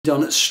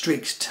done at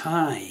strict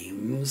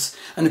times,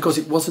 and of course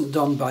it wasn't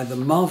done by the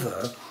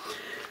mother,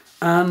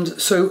 and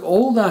so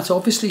all that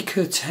obviously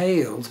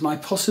curtailed my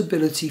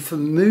possibility for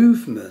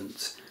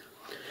movement.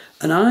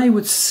 And I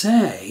would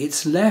say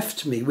it's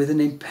left me with an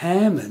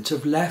impairment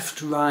of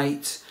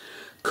left-right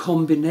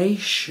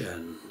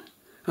combination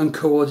and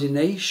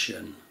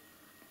coordination.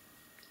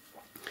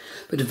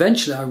 But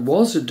eventually I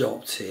was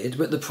adopted,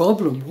 but the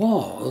problem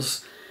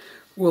was,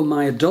 well,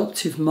 my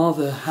adoptive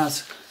mother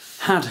has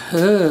had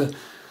her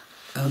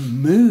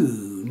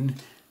moon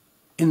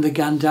in the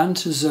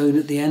Gandanta zone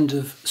at the end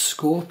of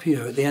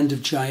Scorpio, at the end of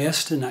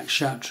Jyesta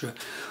Nakshatra,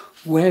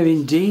 where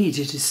indeed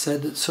it is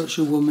said that such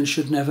a woman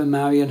should never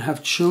marry and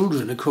have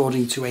children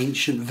according to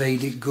ancient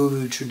Vedic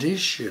guru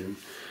tradition.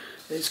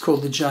 It's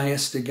called the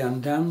Jyesta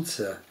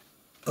Gandanta,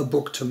 a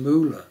Bhukta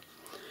Mula.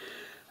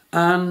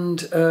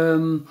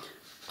 And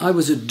I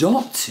was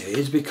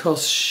adopted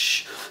because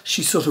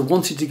she sort of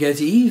wanted to get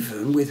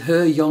even with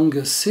her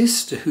younger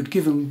sister who'd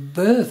given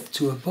birth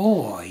to a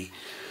boy.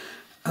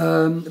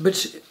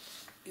 But,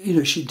 you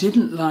know, she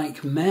didn't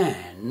like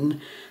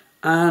men,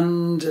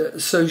 and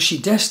so she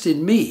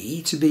destined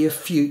me to be a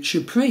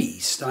future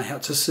priest. I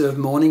had to serve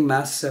morning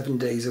mass 7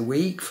 days a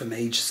week from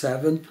age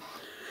 7.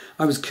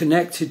 I was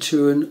connected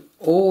to an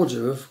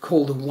order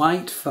called the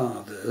White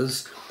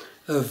Fathers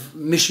of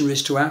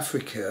missionaries to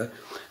Africa,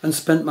 and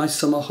spent my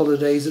summer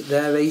holidays at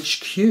their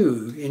HQ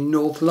in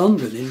North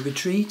London in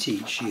retreat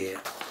each year.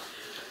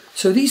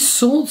 So these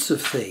sorts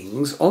of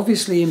things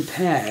obviously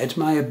impaired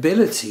my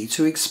ability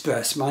to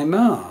express my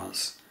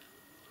Mars.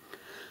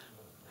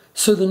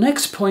 So the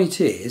next point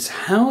is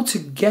how to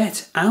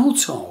get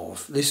out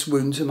of this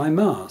wound to my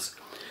Mars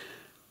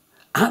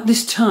at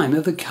this time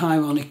of the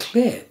Chiron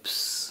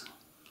eclipse.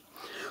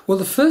 Well,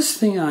 the first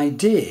thing I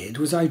did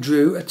was I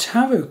drew a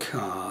tarot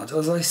card.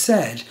 As I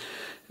said,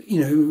 you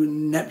know,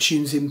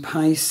 Neptune's in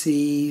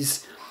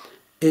Pisces.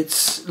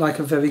 It's like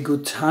a very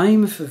good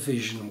time for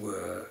vision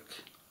work.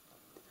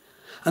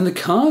 And the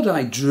card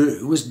I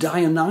drew was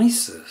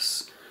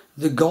Dionysus,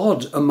 the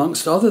god,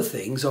 amongst other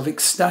things, of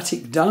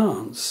ecstatic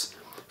dance,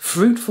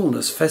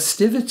 fruitfulness,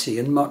 festivity,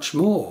 and much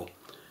more.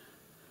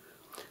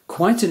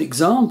 Quite an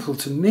example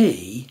to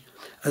me,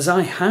 as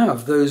I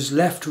have those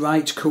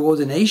left-right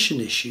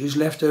coordination issues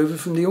left over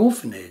from the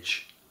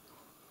orphanage.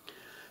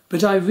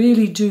 But I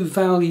really do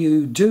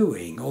value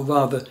doing, or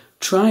rather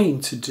trying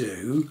to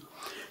do,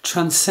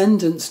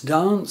 transcendence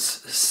dance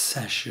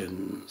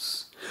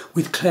sessions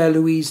with Claire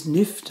Louise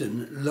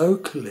Nifton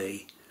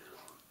locally.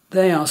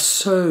 They are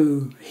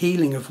so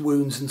healing of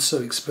wounds and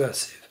so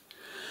expressive.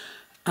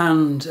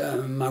 And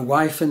my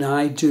wife and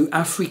I do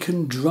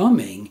African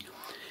drumming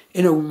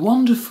in a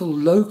wonderful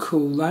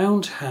local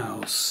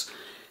roundhouse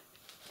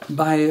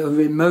by a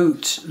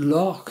remote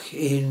loch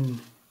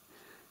in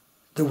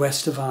the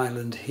west of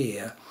Ireland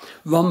here,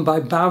 run by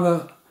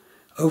Barra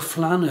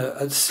O'Flanagan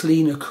at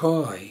Slina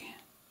Croy.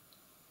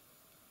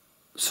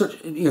 So,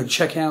 you know,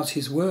 check out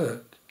his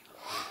work.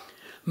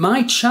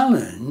 My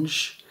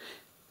challenge,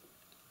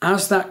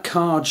 as that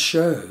card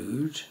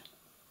showed,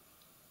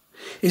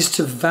 is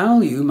to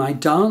value my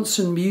dance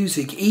and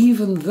music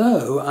even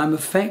though I'm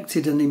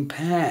affected and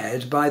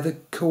impaired by the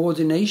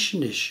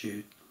coordination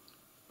issue.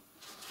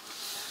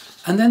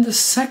 And then the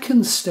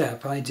second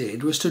step I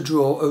did was to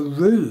draw a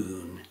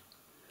rune.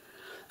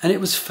 And it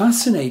was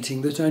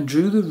fascinating that I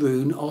drew the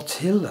rune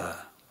Ottila.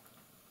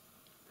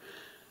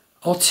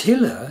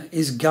 Ottila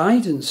is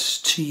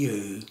guidance to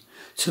you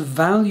to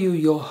value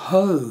your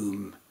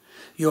home,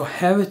 your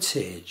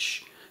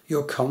heritage,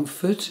 your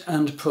comfort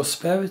and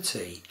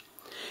prosperity.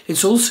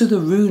 It's also the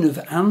rune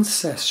of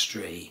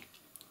ancestry.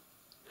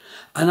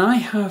 And I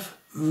have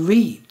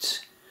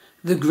reaped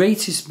the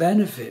greatest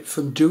benefit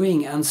from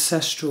doing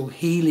ancestral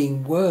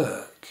healing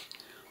work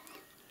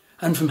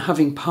and from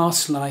having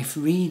past life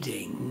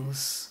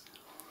readings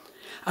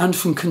and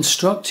from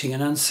constructing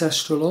an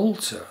ancestral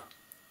altar.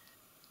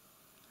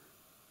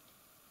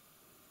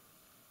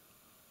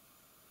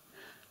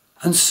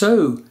 And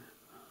so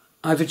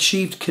I've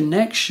achieved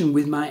connection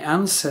with my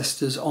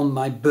ancestors on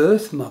my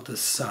birth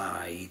mother's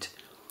side.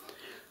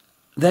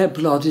 Their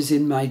blood is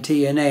in my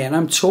DNA, and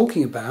I'm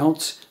talking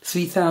about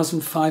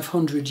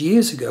 3,500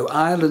 years ago,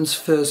 Ireland's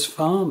first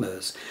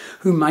farmers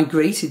who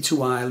migrated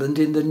to Ireland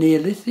in the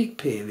Neolithic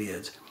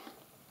period.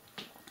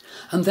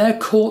 And their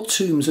court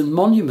tombs and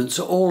monuments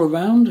are all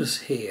around us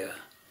here.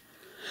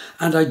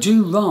 And I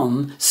do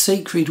run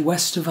sacred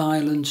West of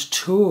Ireland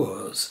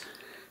tours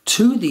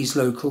to these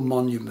local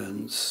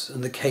monuments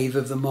and the Cave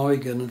of the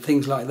Morrigan and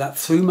things like that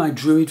through my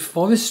Druid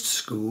Forest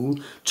School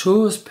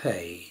tours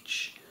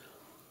page.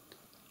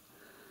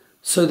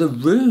 So the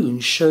rune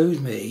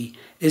showed me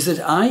is that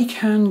I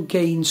can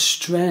gain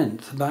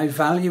strength by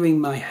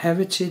valuing my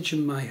heritage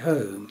and my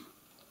home.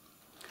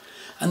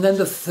 And then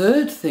the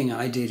third thing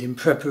I did in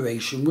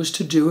preparation was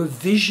to do a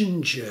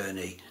vision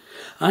journey.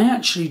 I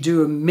actually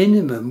do a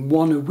minimum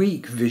 1 a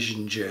week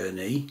vision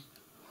journey.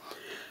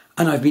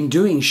 And I've been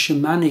doing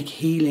shamanic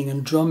healing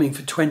and drumming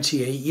for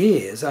 28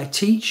 years. I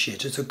teach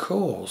it as a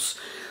course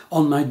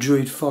on my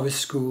Druid Forest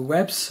School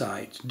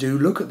website. Do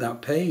look at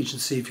that page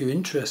and see if you're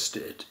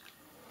interested.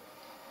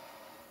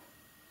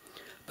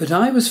 But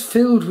I was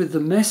filled with the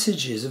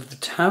messages of the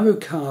tarot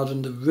card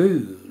and the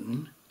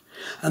rune,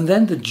 and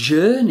then the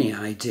journey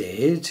I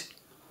did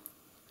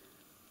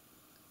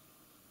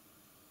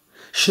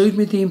showed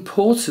me the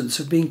importance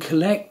of being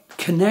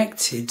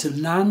connected to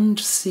land,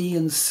 sea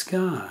and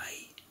sky.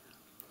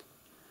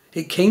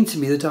 It came to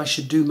me that I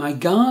should do my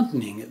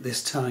gardening at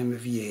this time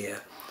of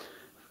year.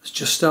 I've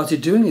just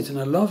started doing it and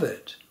I love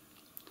it.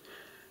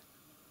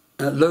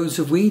 Loads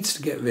of weeds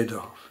to get rid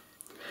of.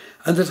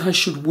 And that I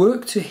should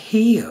work to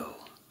heal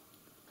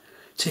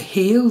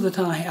that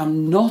I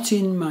am not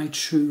in my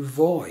true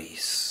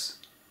voice.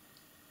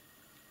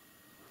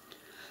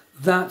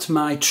 That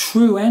my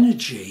true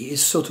energy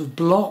is sort of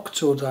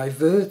blocked or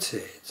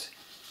diverted.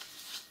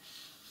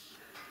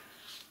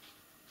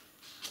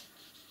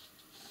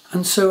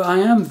 And so I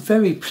am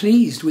very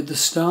pleased with the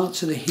start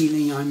to the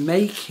healing I'm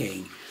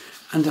making,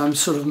 and I'm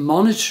sort of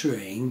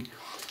monitoring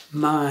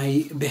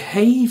my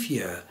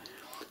behaviour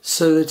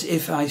so that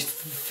if I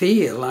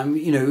feel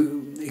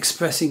I'm,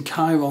 expressing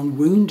Chiron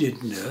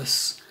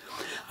woundedness,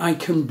 I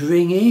can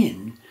bring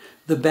in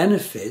the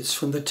benefits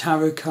from the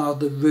tarot card,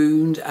 the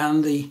rune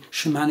and the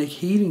shamanic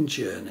healing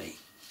journey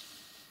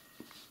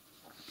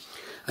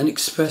and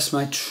express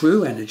my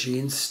true energy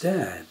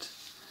instead.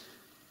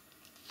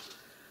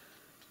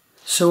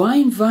 So I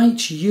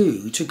invite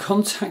you to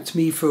contact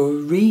me for a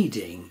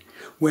reading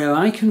where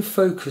I can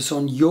focus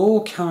on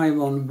your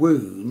Chiron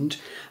wound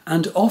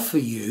and offer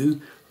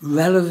you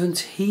relevant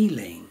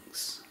healings.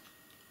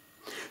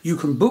 You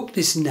can book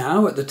this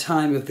now at the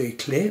time of the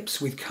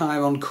eclipse with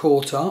Chiron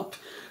caught up,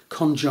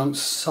 conjunct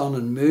Sun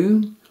and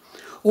Moon,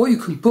 or you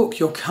can book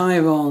your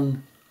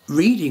Chiron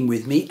reading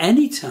with me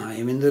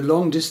anytime in the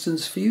long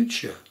distance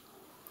future.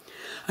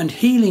 And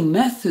healing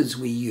methods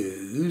we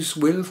use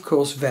will of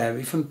course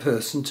vary from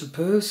person to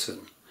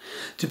person,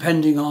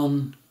 depending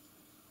on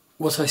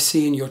what I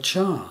see in your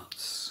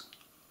charts.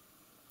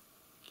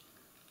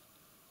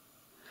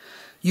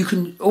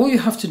 All you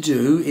have to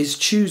do is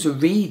choose a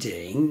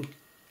reading,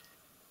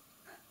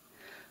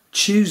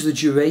 choose the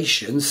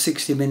duration,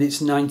 60 minutes,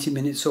 90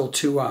 minutes or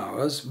 2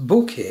 hours,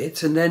 book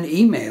it and then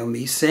email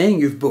me saying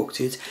you've booked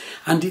it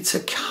and it's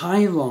a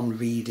Chiron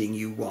reading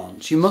you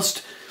want. You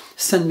must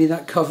send me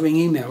that covering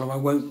email or I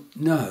won't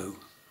know.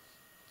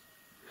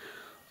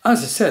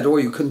 As I said, or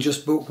you can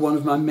just book one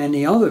of my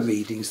many other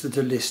readings that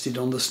are listed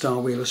on the Star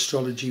Wheel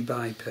Astrology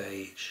buy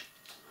page.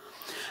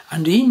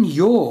 And in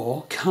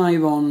your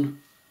Chiron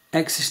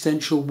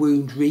existential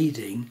wound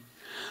reading,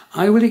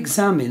 I will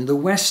examine the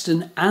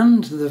Western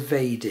and the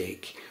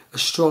Vedic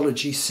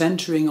astrology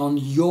centering on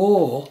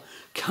your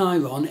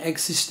Chiron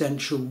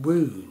existential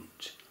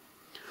wound.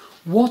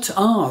 What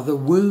are the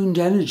wound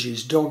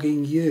energies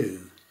dogging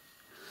you?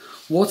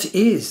 What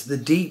is the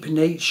deep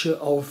nature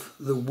of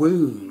the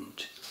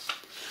wound?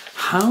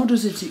 How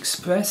does it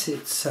express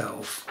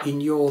itself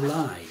in your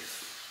life?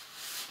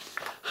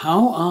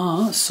 How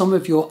are some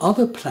of your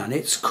other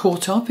planets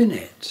caught up in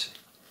it?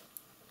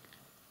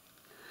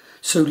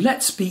 So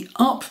let's be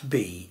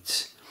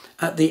upbeat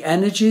at the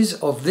energies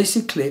of this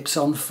eclipse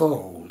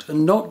unfold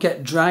and not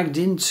get dragged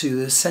into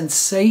the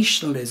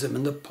sensationalism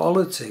and the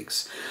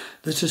politics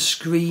that are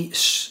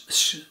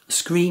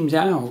screamed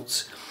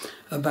out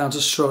about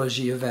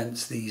astrology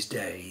events these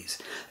days.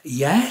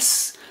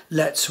 Yes,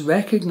 let's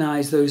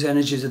recognise those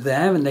energies are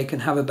there and they can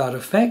have a bad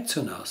effect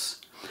on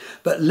us.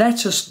 But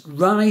let us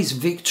rise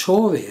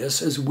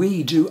victorious as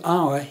we do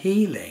our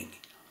healing.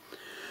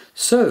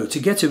 So, to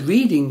get a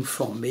reading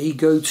from me,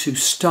 go to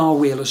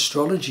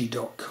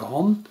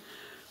starwheelastrology.com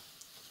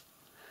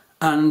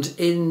and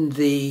in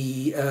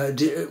the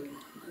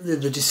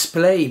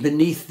display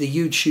beneath the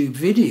YouTube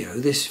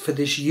video, for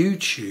this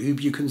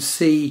YouTube, you can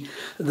see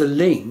the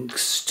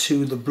links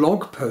to the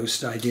blog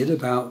post I did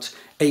about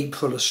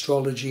April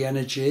astrology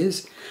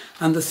energies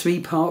and the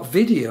 3-part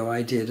video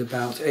I did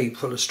about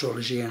April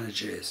astrology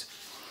energies.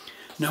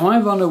 Now, I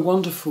run a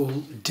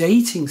wonderful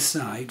dating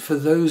site for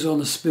those on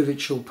a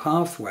spiritual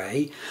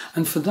pathway,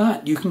 and for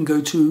that you can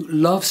go to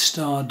Love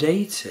Star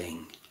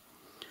Dating.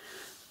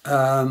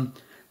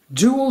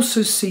 Do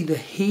also see the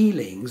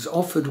healings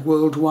offered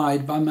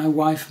worldwide by my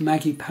wife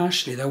Maggie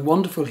Pashley. They're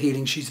wonderful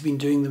healings, she's been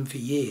doing them for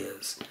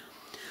years.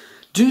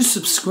 Do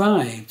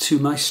subscribe to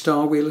my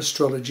Star Wheel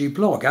Astrology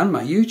blog and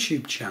my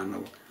YouTube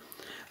channel,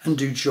 and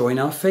do join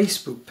our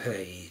Facebook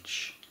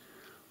page.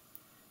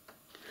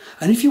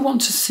 And if you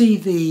want to see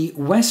the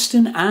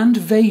Western and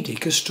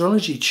Vedic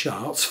astrology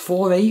charts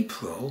for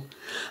April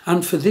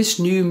and for this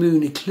new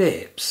moon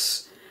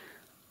eclipse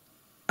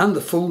and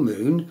the full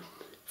moon,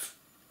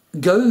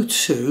 go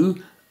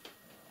to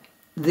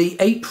the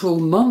April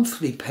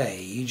monthly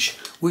page,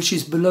 which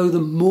is below the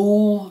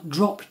More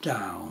drop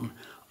down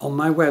on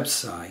my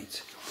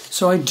website.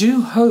 So I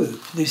do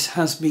hope this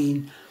has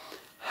been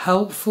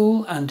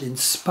helpful and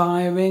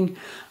inspiring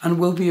and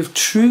will be of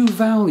true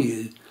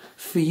value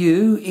for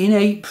you in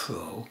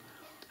April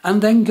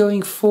and then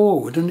going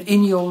forward and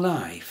in your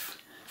life.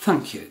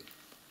 Thank you.